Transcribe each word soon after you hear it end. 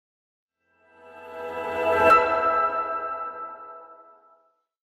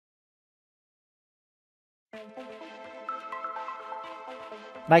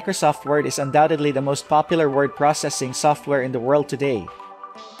Microsoft Word is undoubtedly the most popular word processing software in the world today.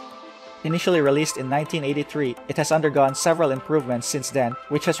 Initially released in 1983, it has undergone several improvements since then,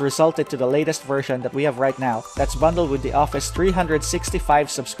 which has resulted to the latest version that we have right now, that's bundled with the Office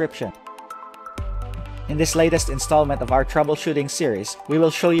 365 subscription. In this latest installment of our troubleshooting series, we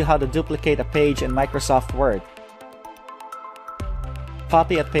will show you how to duplicate a page in Microsoft Word.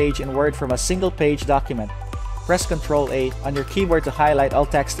 Copy a page in Word from a single-page document. Press Ctrl-A on your keyboard to highlight all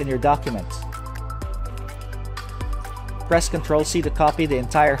text in your document. Press Ctrl-C to copy the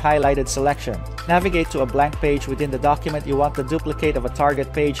entire highlighted selection. Navigate to a blank page within the document you want the duplicate of a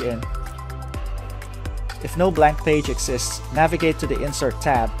target page in. If no blank page exists, navigate to the Insert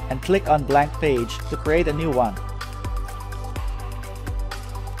tab and click on Blank Page to create a new one.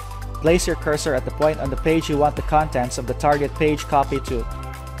 Place your cursor at the point on the page you want the contents of the target page copied to.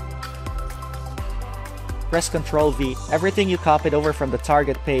 Press Ctrl-V. Everything you copied over from the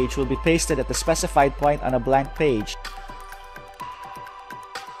target page will be pasted at the specified point on a blank page.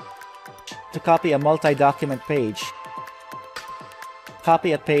 To copy a multi-document page,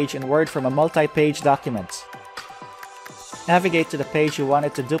 copy a page in Word from a multi-page document. Navigate to the page you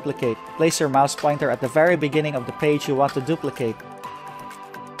wanted to duplicate. Place your mouse pointer at the very beginning of the page you want to duplicate.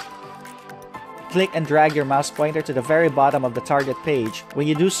 Click and drag your mouse pointer to the very bottom of the target page. When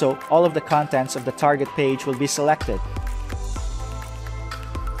you do so, all of the contents of the target page will be selected.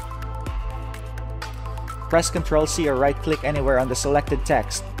 Press Ctrl-C or right-click anywhere on the selected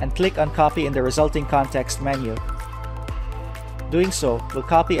text, and click on Copy in the resulting context menu. Doing so will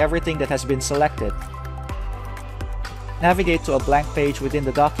copy everything that has been selected. Navigate to a blank page within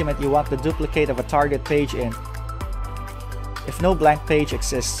the document you want the duplicate of a target page in. If no blank page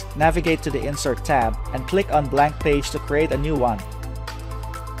exists, navigate to the Insert tab and click on Blank Page to create a new one.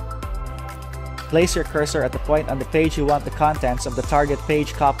 Place your cursor at the point on the page you want the contents of the target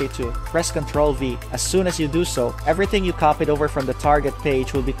page copied to. Press Ctrl-V. As soon as you do so, everything you copied over from the target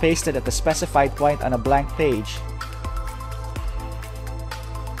page will be pasted at the specified point on a blank page.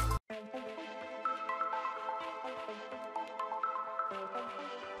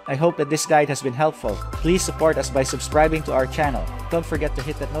 I hope that this guide has been helpful. Please support us by subscribing to our channel. Don't forget to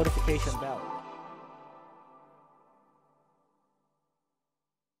hit that notification bell.